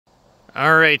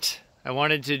All right, I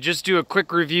wanted to just do a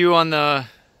quick review on the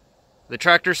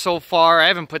tractor so far. I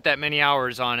haven't put that many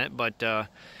hours on it, but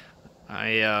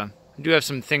I do have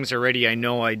some things already I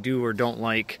know I do or don't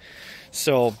like.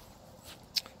 So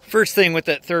first thing with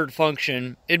that third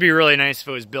function, it'd be really nice if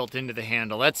it was built into the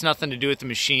handle. That's nothing to do with the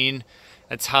machine.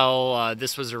 That's how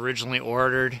this was originally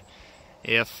ordered.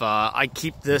 If I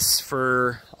keep this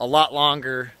for a lot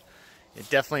longer, it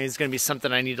definitely is going to be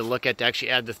something I need to look at to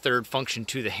actually add the third function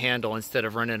to the handle instead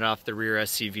of running it off the rear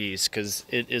SCVs, because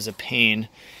it is a pain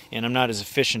and I'm not as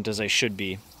efficient as I should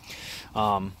be.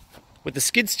 With the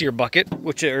skid steer bucket,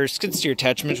 or skid steer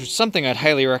attachment, which is something I'd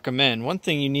highly recommend. One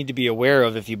thing you need to be aware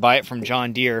of if you buy it from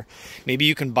John Deere, maybe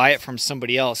you can buy it from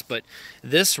somebody else, but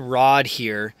this rod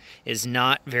here is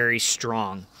not very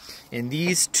strong. And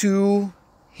these two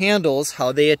handles,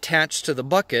 how they attach to the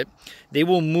bucket, they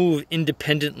will move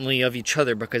independently of each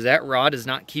other because that rod is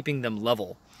not keeping them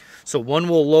level. So one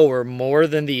will lower more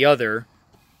than the other.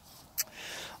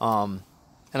 And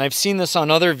I've seen this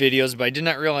on other videos, but I did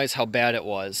not realize how bad it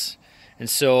was. And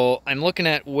so I'm looking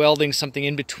at welding something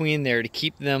in between there to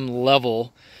keep them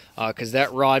level, because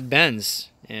that rod bends.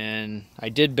 And I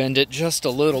did bend it just a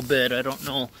little bit. I don't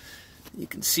know. You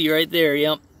can see right there,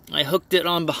 yep. I hooked it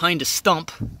on behind a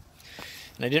stump.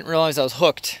 And I didn't realize I was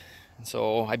hooked. And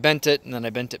so I bent it, and then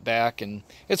I bent it back, and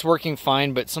it's working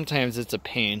fine, but sometimes it's a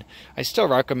pain. I still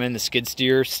recommend the skid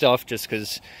steer stuff just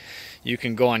because you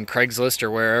can go on Craigslist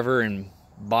or wherever and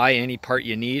buy any part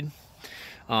you need.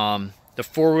 The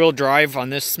four-wheel drive on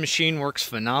this machine works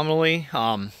phenomenally.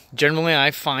 Generally, I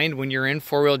find when you're in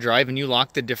four-wheel drive and you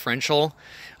lock the differential,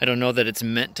 I don't know that it's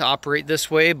meant to operate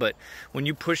this way, but when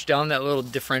you push down that little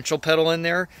differential pedal in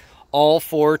there, all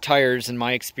four tires, in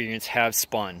my experience, have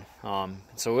spun.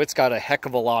 So it's got a heck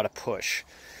of a lot of push.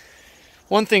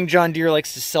 One thing John Deere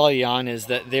likes to sell you on is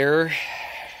that their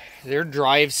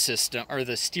drive system, or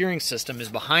the steering system, is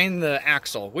behind the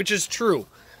axle, which is true,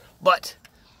 but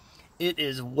it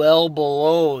is well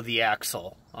below the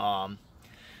axle. So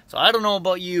I don't know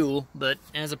about you, but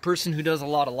as a person who does a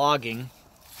lot of logging,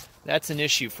 that's an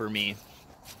issue for me.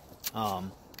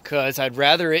 Because I'd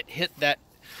rather it hit that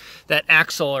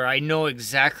axle, or I know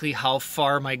exactly how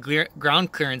far my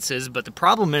ground clearance is. But the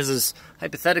problem is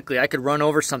hypothetically, I could run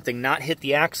over something, not hit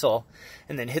the axle,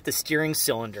 and then hit the steering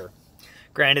cylinder.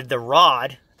 Granted, the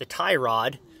tie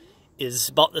rod, is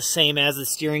about the same as the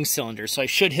steering cylinder, so I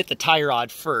should hit the tie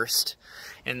rod first.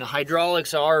 And the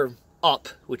hydraulics are up,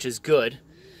 which is good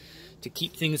to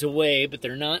keep things away, but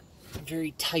they're not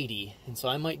very tighty, and so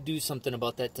I might do something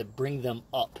about that to bring them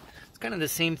up. It's kind of the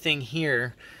same thing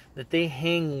here, that they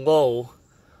hang low.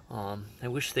 I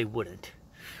wish they wouldn't.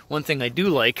 One thing I do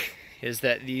like is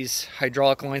that these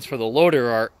hydraulic lines for the loader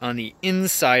are on the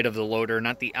inside of the loader,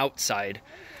 not the outside,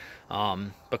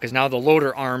 because now the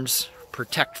loader arms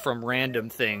protect from random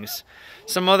things.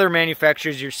 Some other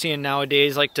manufacturers you're seeing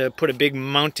nowadays like to put a big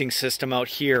mounting system out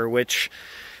here, which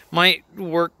might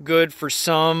work good for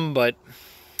some, but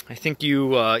I think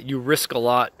you risk a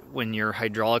lot when your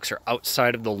hydraulics are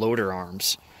outside of the loader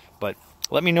arms. But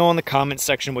let me know in the comments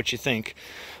section what you think.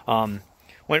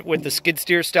 Went with the skid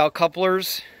steer style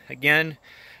couplers. Again,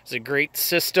 it's a great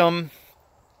system.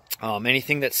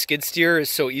 Anything that skid steer is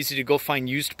so easy to go find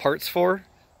used parts for,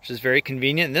 which is very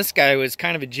convenient. And this guy was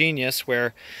kind of a genius,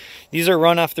 where these are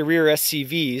run off the rear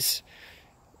SCVs.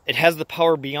 It has the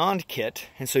Power Beyond kit,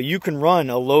 and so you can run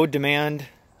a low demand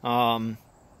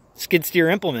skid steer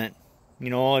implement. You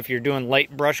know, if you're doing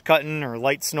light brush cutting or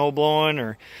light snow blowing,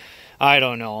 or I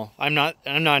don't know. I'm not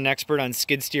an expert on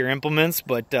skid steer implements,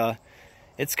 but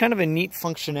it's kind of a neat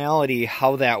functionality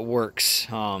how that works.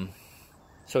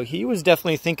 So he was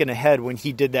definitely thinking ahead when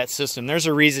he did that system. There's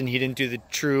a reason he didn't do the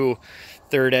true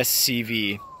third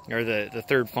SCV, or the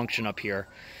third function up here.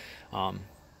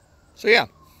 So yeah.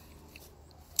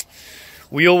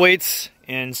 Wheel weights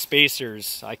and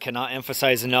spacers, I cannot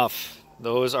emphasize enough.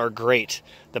 Those are great.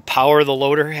 The power the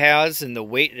loader has and the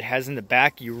weight it has in the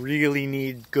back, you really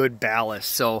need good ballast.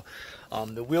 So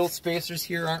the wheel spacers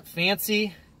here aren't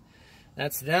fancy.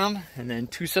 That's them. And then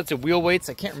two sets of wheel weights.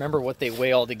 I can't remember what they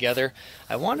weigh all together.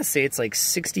 I want to say it's like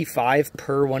 65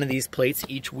 per one of these plates.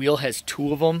 Each wheel has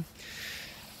two of them.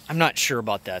 I'm not sure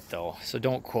about that though, so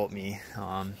don't quote me.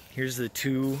 Here's the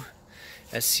two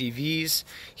SCVs.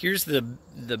 Here's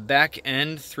the back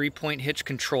end 3-point hitch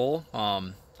control.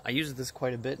 I use this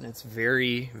quite a bit, and it's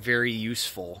very, very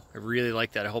useful. I really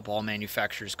like that. I hope all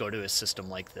manufacturers go to a system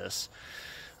like this.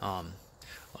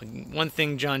 One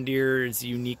thing John Deere is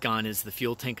unique on is the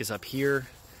fuel tank is up here,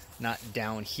 not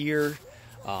down here.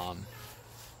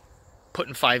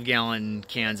 putting 5-gallon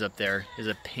cans up there is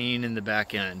a pain in the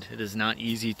back end. It is not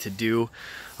easy to do.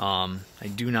 I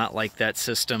do not like that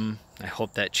system. I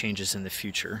hope that changes in the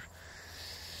future.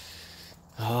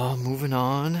 Moving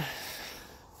on.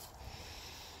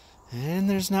 And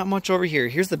there's not much over here.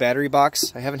 Here's the battery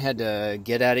box. I haven't had to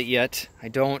get at it yet. I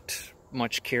don't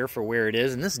much care for where it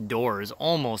is, and this door is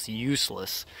almost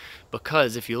useless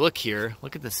because if you look here,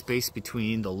 look at the space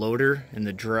between the loader and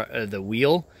the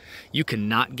wheel. You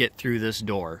cannot get through this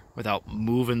door without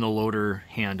moving the loader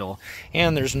handle,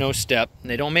 and there's no step.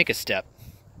 They don't make a step,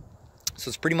 so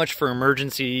it's pretty much for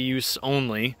emergency use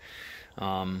only.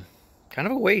 Kind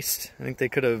of a waste. I think they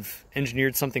could have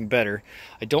engineered something better.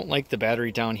 I don't like the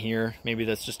battery down here. Maybe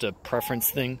that's just a preference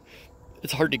thing.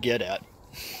 It's hard to get at.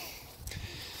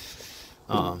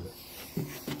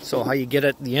 So how you get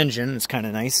at the engine is kind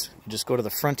of nice. You just go to the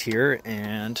front here,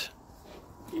 and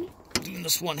doing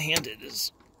this one-handed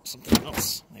is something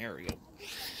else. There we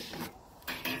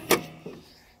go.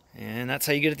 And that's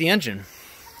how you get at the engine.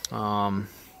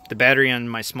 The battery on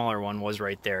my smaller one was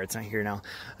right there. It's not here now.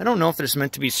 I don't know if there's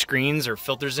meant to be screens or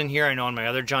filters in here. I know on my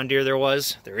other John Deere there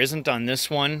was. There isn't on this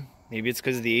one. Maybe it's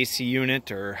because of the AC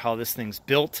unit or how this thing's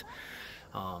built.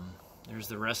 There's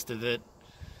the rest of it.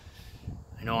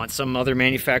 I know on some other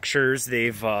manufacturers,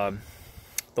 they've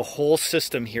the whole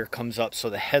system here comes up, so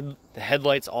the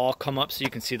headlights all come up so you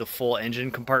can see the full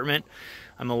engine compartment.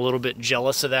 I'm a little bit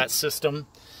jealous of that system.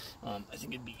 I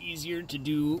think it'd be easier to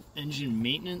do engine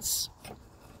maintenance,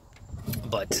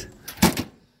 but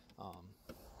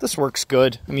this works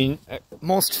good. I mean,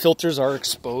 most filters are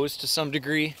exposed to some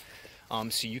degree,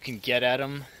 so you can get at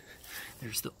them.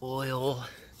 There's the oil.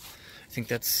 I think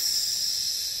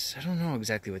that's, I don't know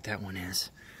exactly what that one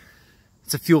is.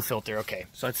 It's a fuel filter. Okay,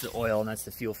 so that's the oil and that's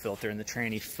the fuel filter, and the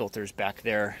tranny filter's back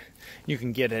there. You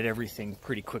can get at everything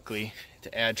pretty quickly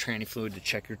to add tranny fluid, to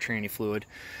check your tranny fluid.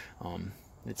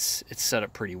 It's set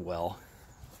up pretty well.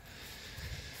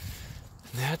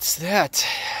 That's that.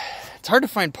 It's hard to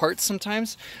find parts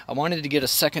sometimes. I wanted to get a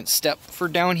second step for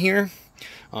down here.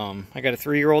 I got a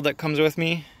 3-year-old that comes with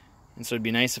me, and so it'd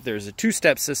be nice if there was a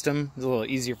 2-step system. It's a little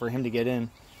easier for him to get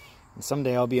in. And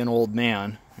someday I'll be an old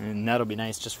man, and that'll be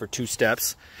nice just for 2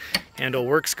 steps. Handle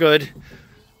works good.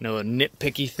 No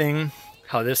nitpicky thing,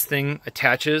 how this thing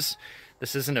attaches.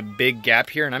 This isn't a big gap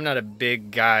here, and I'm not a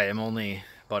big guy. I'm only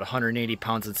about 180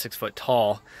 pounds and 6 foot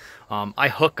tall. I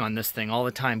hook on this thing all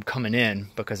the time coming in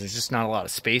because there's just not a lot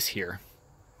of space here.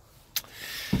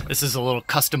 This is a little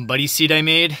custom buddy seat I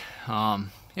made.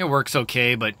 It works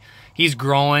okay, but he's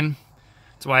growing.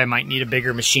 That's why I might need a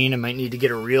bigger machine. I might need to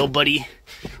get a real buddy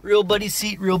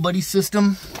seat, real buddy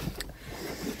system.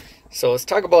 So let's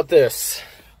talk about this.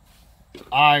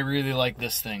 I really like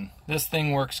this thing. This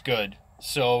thing works good.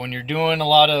 So when you're doing a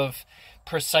lot of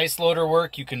precise loader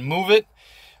work, you can move it.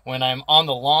 When I'm on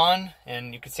the lawn,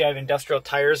 and you can see I have industrial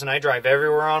tires and I drive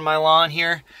everywhere on my lawn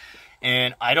here,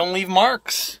 and I don't leave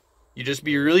marks. You just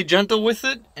be really gentle with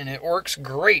it and it works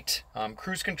great.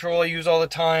 Cruise control I use all the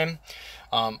time.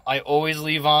 I always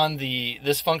leave on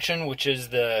this function, which is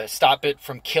the stop it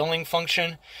from killing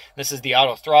function. This is the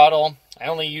auto throttle. I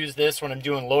only use this when I'm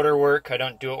doing loader work. I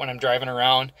don't do it when I'm driving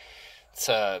around.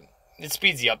 It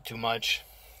speeds you up too much.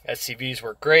 SCVs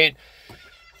work great.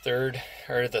 The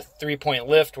 3-point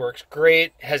lift works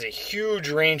great. It has a huge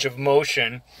range of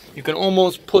motion. You can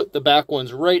almost put the back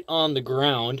ones right on the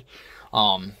ground.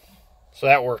 So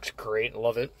that works great.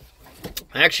 Love it.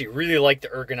 I actually really like the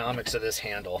ergonomics of this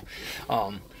handle.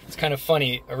 It's kind of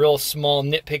funny, a real small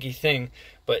nitpicky thing,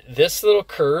 but this little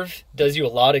curve does you a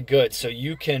lot of good. So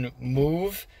you can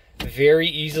move very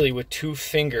easily with 2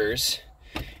 fingers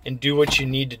and do what you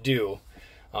need to do.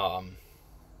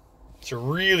 It's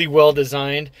really well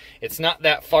designed. It's not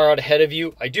that far out ahead of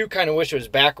you. I do kind of wish it was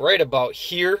back right about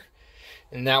here,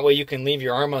 and that way you can leave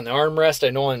your arm on the armrest.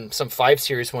 I know on some 5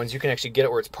 Series ones you can actually get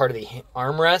it where it's part of the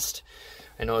armrest.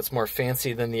 I know it's more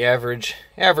fancy than the average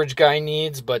guy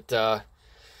needs, but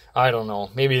I don't know.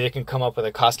 Maybe they can come up with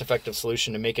a cost-effective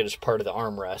solution to make it as part of the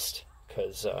armrest,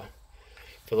 because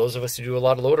for those of us who do a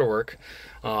lot of loader work,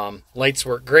 lights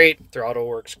work great, throttle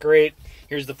works great.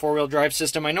 Here's the 4-wheel drive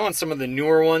system. I know on some of the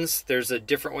newer ones there's a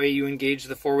different way you engage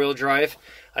the 4-wheel drive.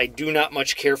 I do not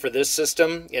much care for this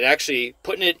system. It actually,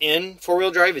 putting it in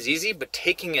 4-wheel drive is easy, but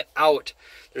taking it out,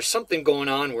 there's something going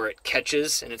on where it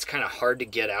catches and it's kind of hard to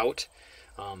get out.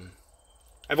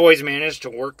 I've always managed to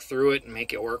work through it and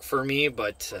make it work for me,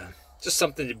 but just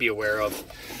something to be aware of.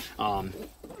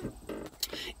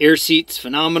 Air seats,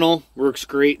 phenomenal, works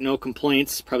great, no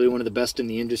complaints, probably one of the best in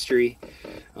the industry.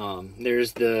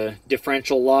 There's the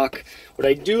differential lock. What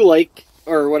I do like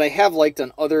or what I have liked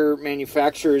on other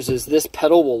manufacturers, is this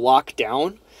pedal will lock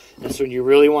down. And so when you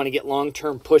really want to get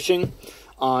long-term pushing,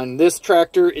 on this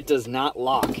tractor, it does not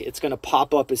lock. It's going to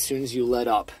pop up as soon as you let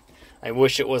up. I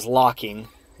wish it was locking.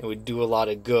 It would do a lot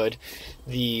of good.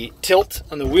 The tilt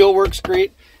on the wheel works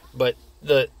great, but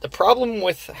the problem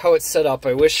with how it's set up,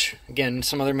 I wish, again,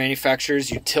 some other manufacturers,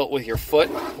 you tilt with your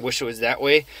foot. I wish it was that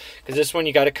way, because this one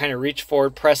you got to kind of reach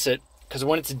forward, press it, because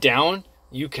when it's down,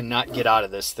 you cannot get out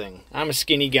of this thing. I'm a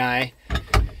skinny guy,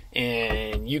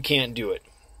 and you can't do it.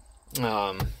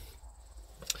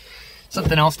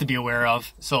 Something else to be aware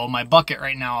of. So my bucket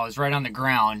right now is right on the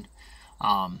ground.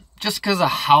 Just because of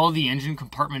how the engine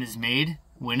compartment is made,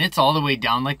 when it's all the way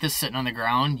down like this sitting on the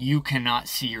ground, you cannot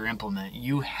see your implement.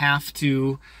 You have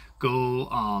to go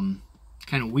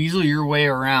kind of weasel your way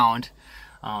around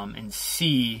and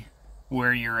see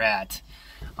where you're at.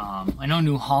 I know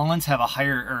New Hollands have a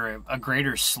higher or a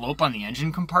greater slope on the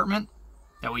engine compartment.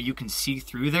 That way you can see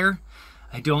through there.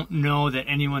 I don't know that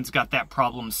anyone's got that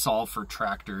problem solved for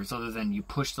tractors other than you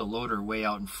push the loader way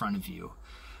out in front of you.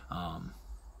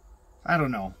 I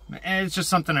don't know. It's just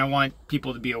something I want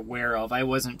people to be aware of. I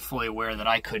wasn't fully aware that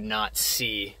I could not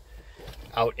see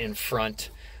out in front.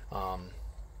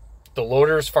 The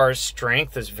loader, as far as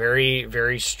strength, is very,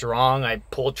 very strong. I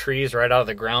pull trees right out of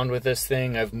the ground with this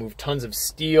thing. I've moved tons of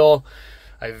steel.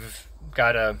 I've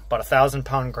got about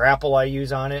 1,000-pound grapple I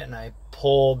use on it, and I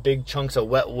pull big chunks of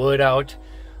wet wood out.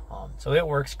 So it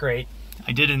works great.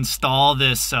 I did install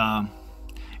this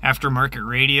aftermarket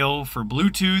radio for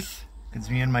Bluetooth, because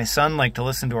me and my son like to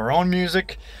listen to our own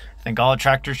music. I think all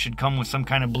tractors should come with some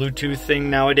kind of Bluetooth thing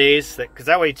nowadays, because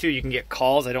that way too you can get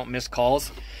calls. I don't miss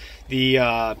calls.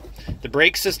 The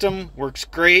brake system works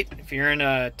great. If you're in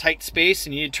a tight space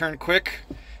and you need to turn quick,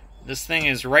 this thing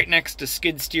is right next to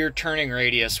skid steer turning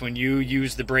radius when you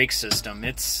use the brake system.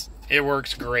 It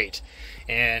works great.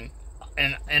 And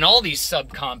all these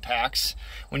subcompacts,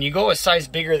 when you go a size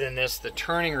bigger than this, the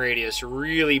turning radius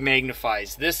really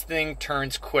magnifies. This thing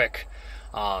turns quick.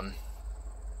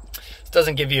 This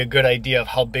doesn't give you a good idea of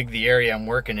how big the area I'm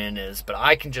working in is, but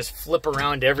I can just flip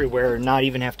around everywhere and not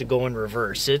even have to go in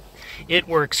reverse. It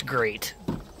works great.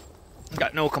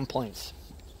 Got no complaints.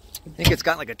 I think it's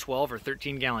got like a 12 or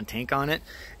 13 gallon tank on it,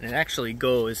 and it actually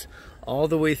goes all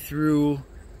the way through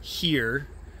here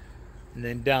and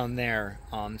then down there.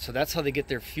 So that's how they get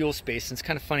their fuel space. And it's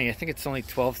kind of funny, I think it's only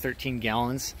 12, 13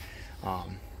 gallons.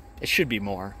 It should be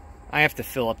more. I have to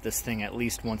fill up this thing at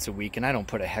least once a week, and I don't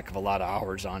put a heck of a lot of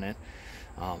hours on it.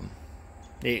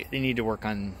 They need to work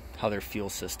on how their fuel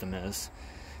system is.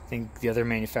 I think the other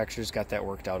manufacturers got that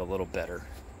worked out a little better.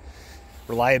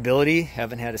 Reliability,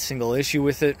 haven't had a single issue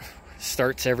with it.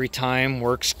 Starts every time,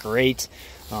 works great.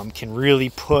 Can really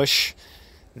push.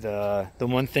 The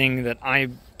one thing that I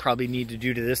probably need to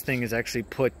do to this thing is actually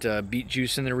put beet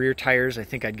juice in the rear tires. I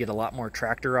think I'd get a lot more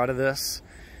tractor out of this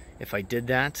if I did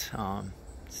that.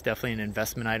 It's definitely an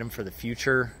investment item for the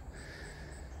future.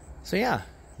 So yeah,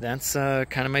 that's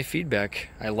kind of my feedback.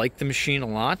 I like the machine a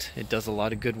lot. It does a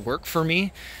lot of good work for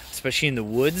me, especially in the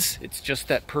woods. It's just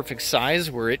that perfect size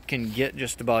where it can get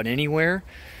just about anywhere.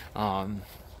 I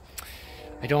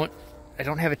don't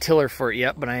have a tiller for it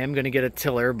yet, but I am going to get a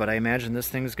tiller. But I imagine this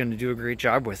thing is going to do a great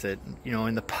job with it. You know,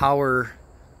 in the power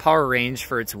range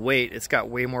for its weight, it's got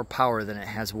way more power than it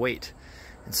has weight.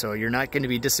 And so you're not going to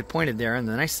be disappointed there. And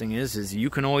the nice thing is you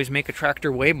can always make a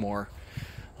tractor weigh more.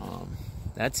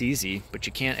 That's easy, but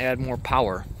you can't add more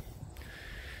power.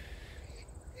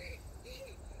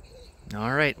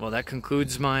 All right, well, that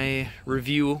concludes my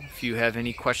review. If you have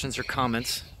any questions or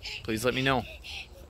comments, please let me know.